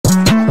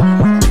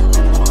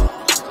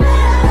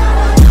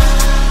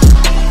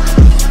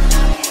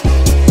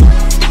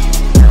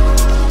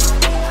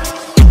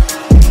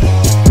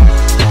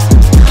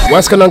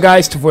What's going on,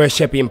 guys? Follow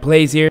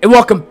ChampionPlayz here, and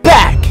welcome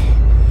back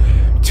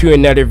to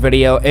another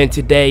video. And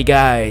today,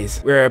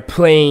 guys, we're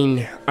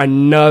playing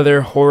another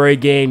horror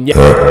game.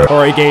 Yeah,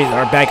 horror games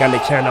are back on the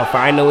channel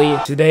finally.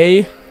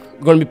 Today,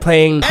 we're gonna be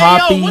playing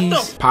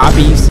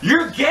Poppies.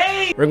 You're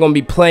gay! We're gonna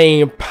be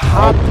playing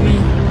Poppy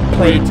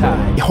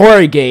Playtime. The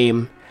horror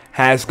game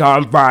has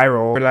gone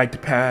viral for like the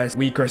past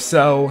week or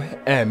so,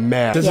 and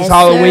man, this is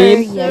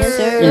Halloween. Yes,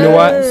 sir. You know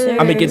what?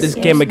 I'm gonna get this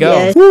game a go.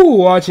 Yes. Woo,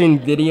 watching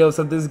videos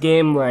of this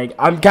game, like,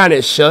 I'm kind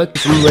of shook.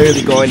 I'm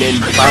literally going in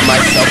by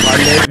myself on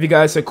this. If you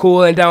guys are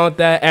cool and down with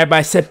that,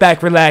 everybody sit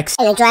back, relax,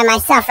 and enjoy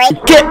myself,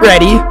 right? get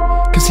ready,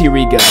 cause here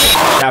we go.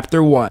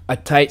 Chapter 1, a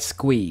tight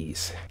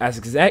squeeze.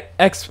 As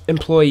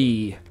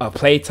ex-employee of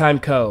Playtime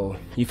Co.,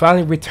 you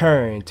finally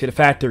returned to the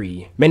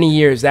factory many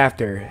years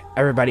after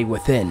everybody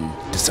within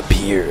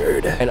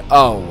disappeared. And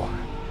oh,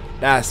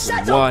 that's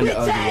one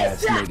ugly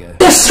ass nigga.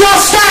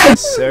 Disgusting!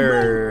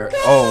 Sir.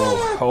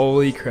 Oh,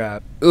 holy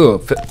crap.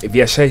 Ooh, if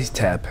you say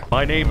tap.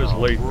 My name is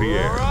Late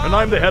Pierre, and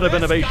I'm the head of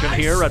innovation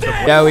here at the...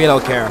 Yeah, we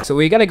don't care. So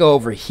we gotta go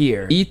over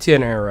here. E to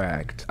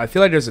interact. I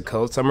feel like there's a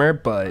code somewhere,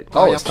 but...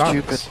 Oh, it's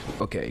stupid.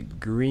 Okay,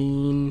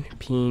 green,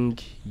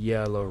 pink,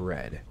 yellow,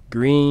 red.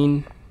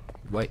 Green...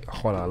 Wait,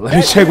 hold on. Let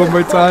me check one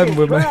more time.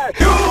 Green,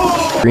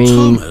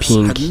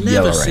 pink,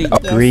 yellow, red. Oh,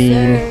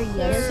 green,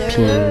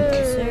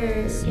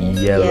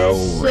 pink, yellow,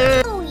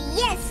 red.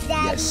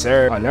 Yes,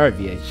 sir. Another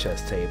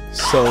VHS tape.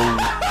 So,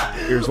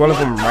 there's one of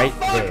them right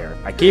there.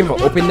 I can't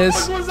even open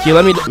this. Can you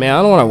let me... Man,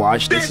 I don't want to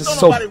watch this. This is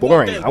so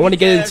boring. I want to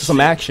get into some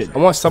action. I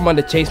want someone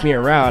to chase me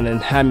around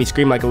and have me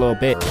scream like a little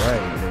bitch.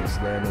 Alright, let's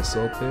land this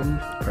open.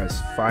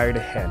 Press fire to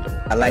handle.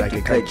 I like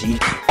it, cut G.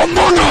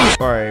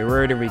 Alright,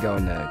 where do we go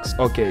next?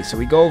 Okay, so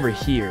we go over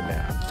here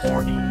now.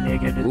 Horny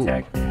nigga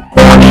detective.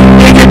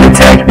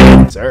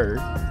 Sir.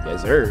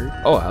 Yes, sir.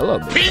 Oh, hello,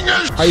 babe.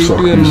 How you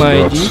doing,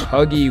 my G?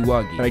 Huggy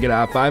wuggy. Can I get a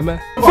high five, man?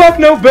 Fuck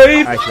no,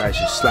 babe! Actually, I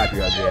should slap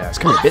your ugly ass.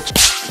 Come here, bitch.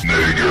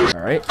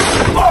 Alright.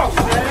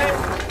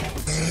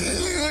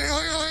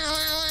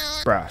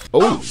 Bruh.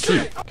 Oh,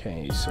 key.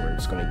 Okay, so we're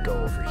just gonna go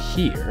over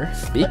here.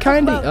 Be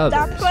kind to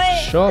others.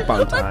 Show up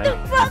on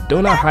time.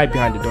 Do not hide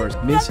behind the doors.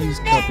 Misuse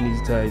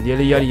companies.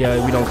 Yada yada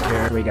yada. We don't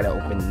care. We gotta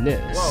open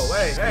this. Whoa,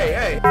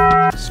 hey.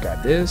 Just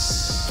grab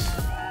this.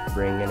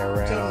 Bring it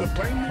around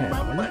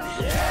town.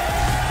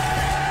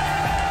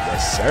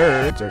 Yes,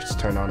 sir. Just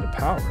turn on the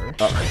power.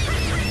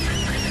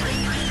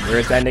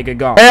 Where's that nigga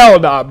gone?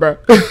 Hell nah, bro.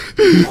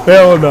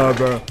 Hell nah,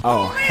 bro.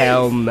 Oh,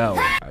 hell no.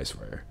 I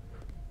swear.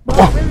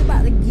 Boy, really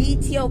about to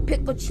get your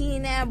pickle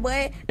chin now,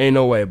 boy. Ain't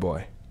no way,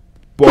 boy.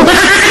 Boy.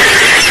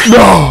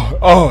 No!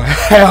 Oh,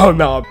 hell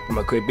no. I'm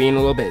gonna quit being a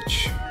little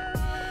bitch.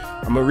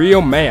 I'm a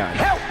real man.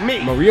 Help me!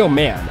 I'm a real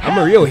man. I'm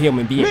a real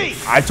human being.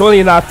 I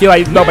totally not feel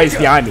like nobody's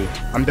behind me.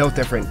 I'm built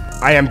different.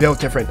 I am built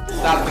different.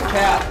 Stop the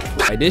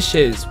cap. Like, this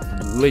shit is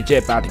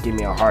legit about to give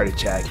me a heart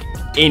attack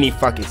any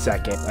fucking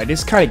second. Like,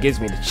 this kind of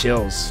gives me the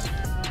chills.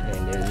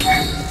 And then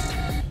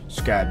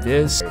just grab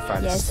this.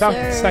 Find the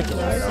second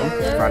item.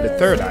 Find the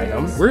third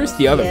item. Where's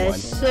the other one?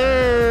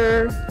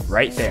 Sir.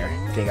 Right there.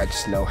 I think I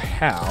just know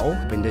how.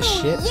 Open this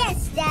shit.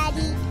 Yes,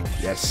 Daddy.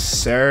 Yes,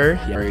 sir.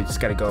 Yeah, we just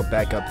gotta go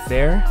back up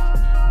there.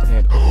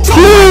 And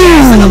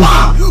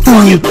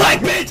You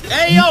black bitch!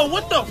 Hey, yo,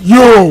 what the?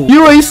 yo,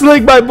 you ain't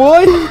slick, my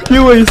boy.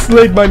 You ain't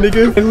slick, my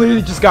nigga. I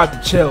literally just got the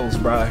chills,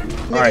 bro.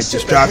 Alright,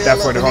 just drop that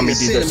for the homie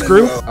DJ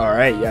Screw.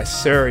 Alright, yes,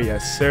 sir.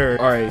 Yes, sir.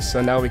 Alright,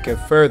 so now we can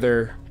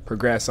further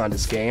progress on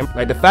this game.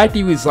 Like, the fact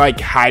he was,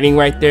 like, hiding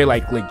right there,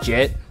 like,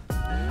 legit,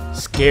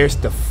 scares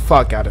the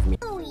fuck out of me.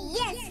 Oh,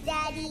 yes,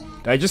 Daddy.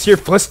 Did I just hear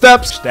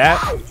footsteps? That.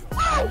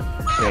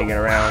 Hanging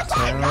around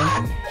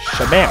town.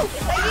 Shabam.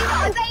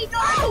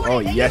 Oh,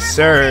 yes,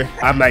 sir.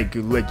 I'm like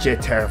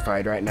legit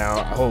terrified right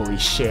now. Holy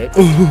shit.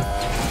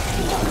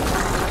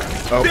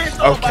 Oh,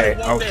 okay.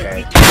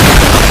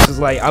 This is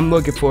like, I'm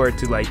looking forward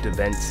to like the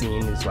vent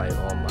scene. It's like,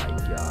 oh my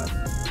god.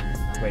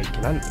 Wait,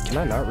 can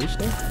I not reach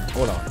there?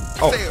 Hold on.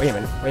 Oh, wait a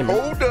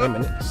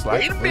minute. Slide.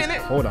 Wait a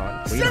minute. Hold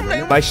on. Wait a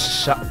minute.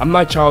 I'm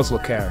not Charles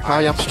Leclerc.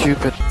 Hi, I'm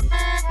stupid.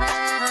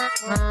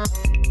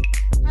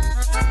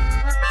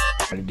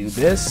 Gonna do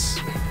this.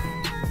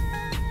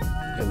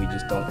 And we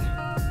just don't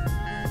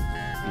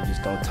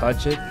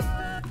touch it.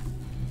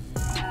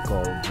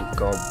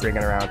 Go bring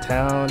it around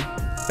town.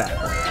 Back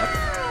way up.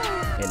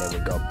 And then we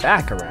go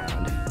back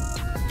around.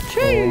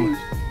 Boom.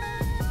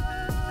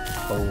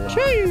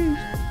 Boom.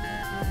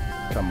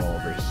 Come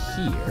over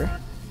here.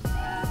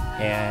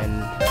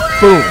 And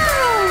boom.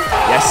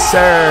 Yes,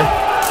 sir.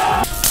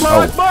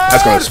 Oh,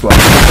 that's gonna explode.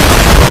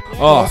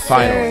 Oh,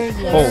 finally.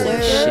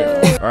 Holy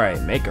shit.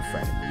 Alright, make a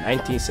friend.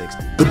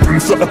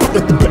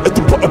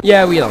 1960.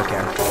 Yeah, we don't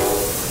care.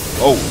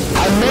 Oh,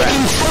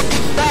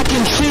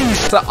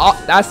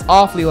 that's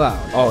awfully loud.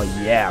 Oh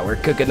yeah, we're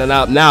cooking it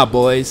up now,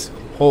 boys.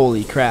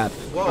 Holy crap.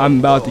 I'm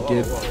about to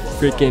get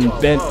freaking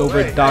bent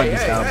over doggy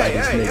style by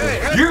this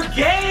nigga. You're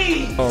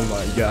gay! Oh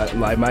my god,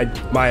 like my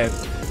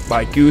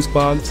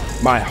goosebumps,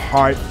 my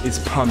heart is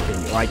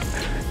pumping, like,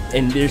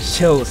 and there's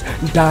chills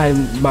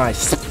down my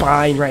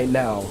spine right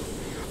now.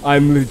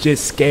 I'm legit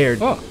scared.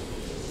 Oh.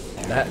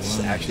 That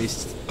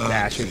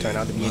actually turned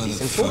out to be a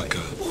decent toy.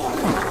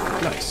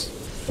 Nice.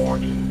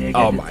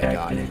 Oh my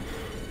god.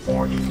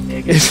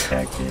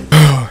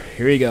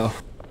 Here we go.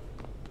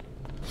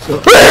 No,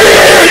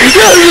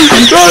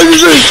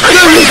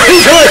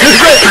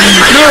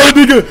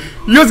 nigga.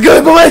 What's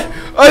good, boy?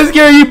 I'm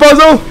scared you,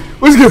 puzzle.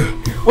 What's good?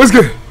 What's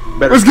good?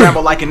 Better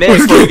scramble like an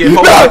egg before you get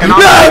like an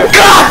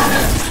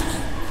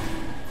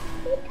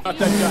Not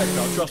that guy,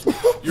 no, trust me.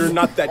 You're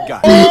not that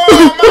guy.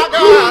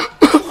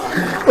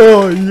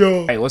 Oh,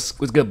 yo. Hey, what's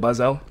good,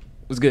 Buzzo?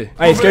 What's good?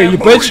 I ain't scared of you,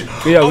 bitch.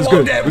 Yeah, what's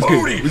good? What's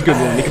good? What's good,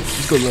 little nigga?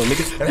 What's good, little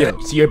nigga? Yeah,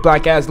 see your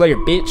black ass later,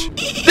 bitch.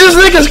 This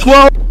nigga's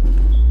squall.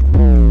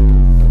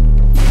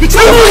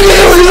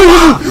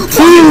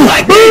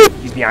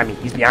 He's behind me.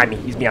 He's behind me.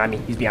 He's behind me.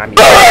 He's behind me.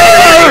 You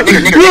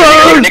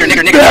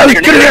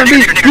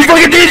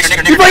fucking bitch!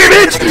 You fucking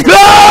bitch!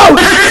 No!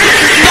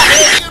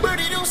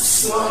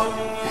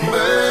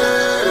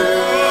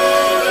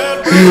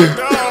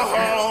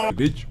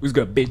 Bitch, what's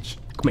good, bitch?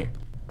 Come here.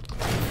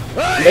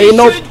 Ain't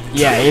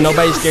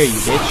nobody scared of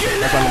you, bitch.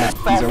 That's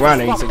why he's a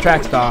runner. He's a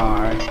track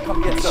star.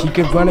 She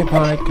can run it,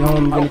 but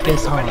I'm gonna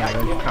kiss hard. I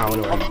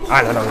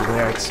don't know the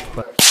lyrics,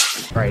 but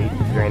alright, you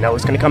already know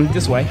it's gonna come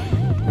this way.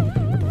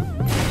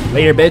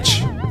 Later,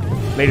 bitch.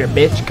 Later,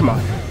 bitch. Come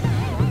on.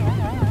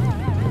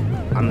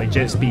 I'm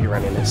legit speed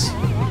running this.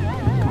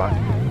 Come on.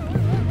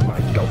 Come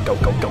on. Go, go,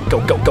 go, go, go,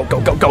 go, go,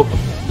 go, go, go.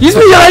 He's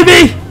behind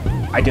me!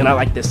 I do not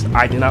like this.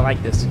 I do not like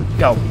this.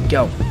 Go,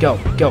 go, go,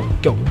 go,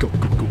 go, go, go,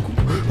 go,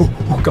 go,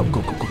 go, go,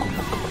 go, go, go.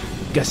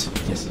 Yes,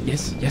 yes,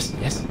 yes, yes,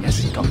 yes,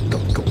 yes. Go, go,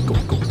 go, go,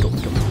 go, go,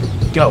 go.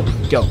 Go,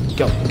 go,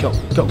 go, go,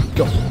 go,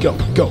 go, go,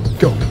 go,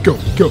 go, go,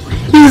 go.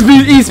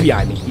 He's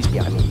behind me. He's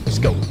behind me.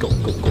 Just go, go,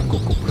 go, go, go,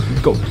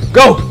 go, go,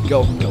 go,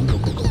 go, go, go,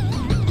 go, go.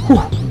 Go,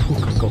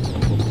 go, go,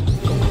 go,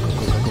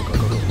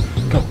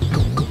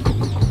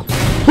 go,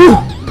 go.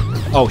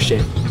 Oh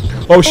shit.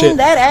 Oh shit.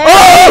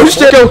 Oh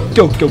shit.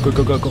 Go, go, go, go,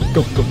 go, go, go,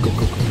 go, go, go,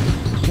 go.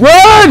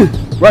 Run!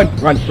 Run,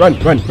 run, run,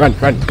 run, run,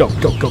 run. Go,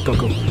 go, go, go,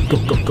 go, go,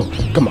 go, go.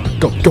 Come on.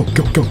 Go, go,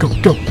 go, go, go,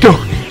 go, go.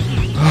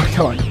 Oh,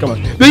 come on, come on.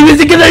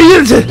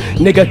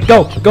 Nigga, go,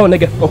 go,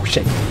 nigga. Oh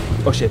shit.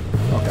 Oh shit.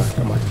 Oh god,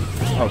 come on.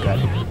 Oh god.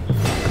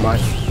 Come on.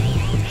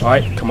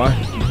 Alright, come on.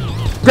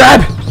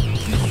 Grab!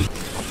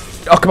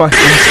 Oh, come on.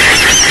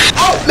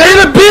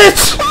 Later,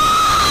 bitch!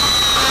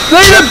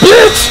 Later,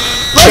 bitch!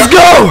 Let's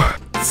go!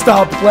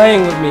 Stop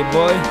playing with me,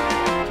 boy.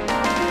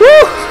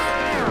 Woo!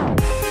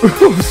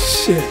 Oh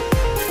shit.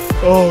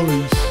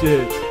 Holy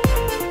shit.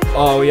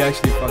 Oh, we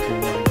actually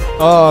fucking won.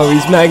 Oh,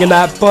 he's magging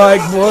that bug,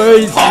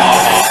 boys.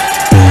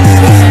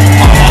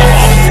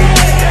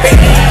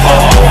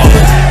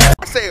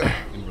 I said,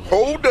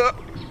 hold up.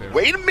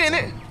 Wait a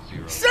minute.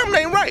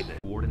 Something ain't right.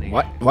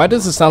 Why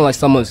does it sound like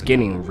someone's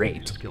getting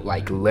raped?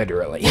 Like,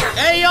 literally.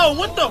 Hey, yo,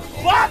 what the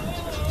fuck?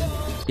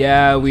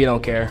 Yeah, we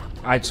don't care.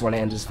 I just want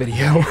to end this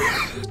video.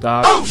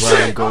 Stop,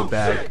 run, go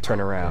back, turn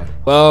around.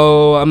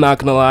 Well, I'm not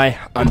gonna lie.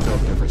 I'm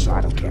built different, so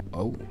I don't care.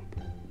 Oh.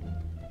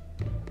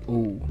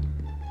 Ooh.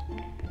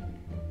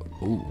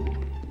 Ooh.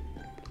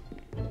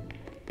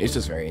 It's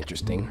just very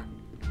interesting.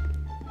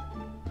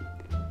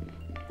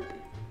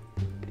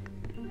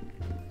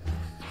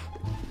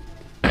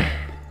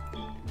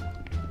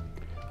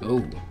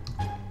 Oh.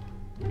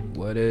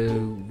 What a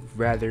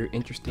rather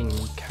interesting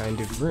kind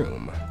of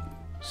room.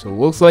 So it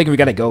looks like we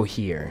gotta go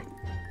here.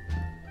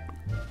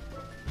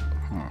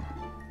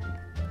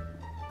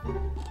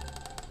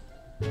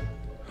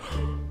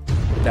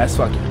 That's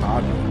fucking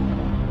obvious.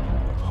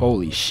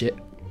 Holy shit.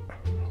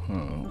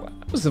 What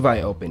happens if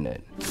I open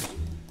it?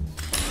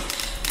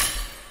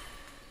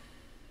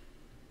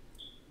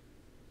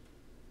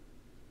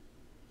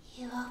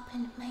 You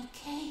opened my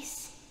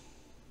case.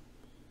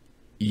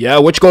 Yeah,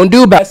 what you gonna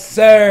do about it? Yes,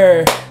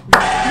 sir.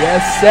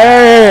 Yes,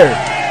 sir.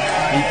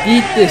 We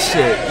beat this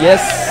shit.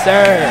 Yes,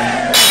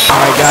 sir.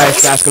 Alright,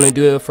 guys, that's gonna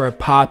do it for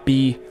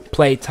Poppy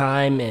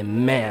Playtime.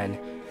 And man,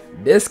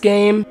 this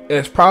game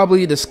is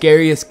probably the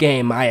scariest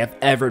game I have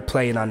ever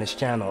played on this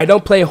channel. I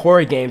don't play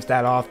horror games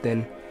that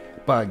often,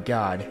 but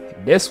god,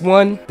 this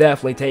one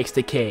definitely takes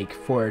the cake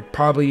for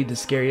probably the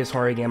scariest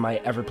horror game I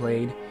ever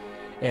played.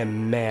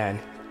 And man,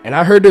 and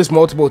I heard there's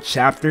multiple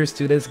chapters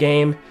to this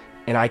game,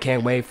 and I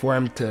can't wait for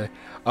him to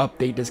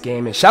update this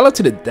game. And shout out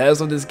to the devs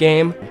of this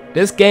game.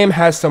 This game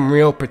has some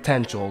real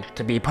potential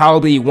to be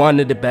probably one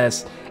of the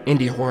best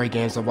indie horror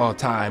games of all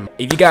time.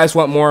 If you guys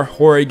want more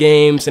horror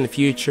games in the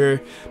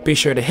future, be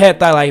sure to hit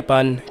that like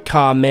button,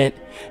 comment,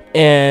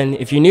 and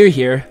if you're new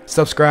here,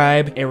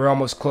 subscribe. And we're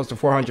almost close to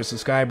 400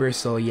 subscribers,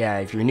 so yeah,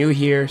 if you're new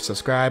here,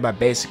 subscribe. I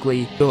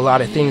basically do a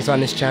lot of things on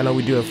this channel.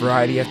 We do a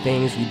variety of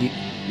things. We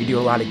do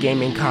a lot of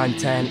gaming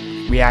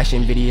content,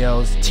 reaction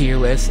videos, tier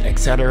lists,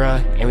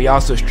 etc. And we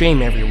also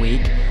stream every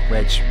week,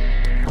 which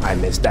I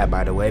missed that,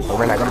 by the way, but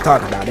we're not gonna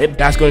talk about it.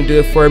 That's gonna do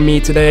it for me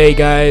today,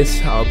 guys.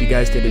 I hope you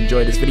guys did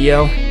enjoy this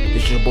video.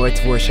 This is your boy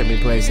Follow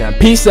ChampionPlayz, and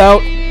peace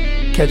out.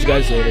 Catch you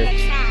guys later.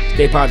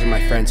 Stay positive,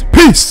 my friends.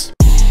 Peace.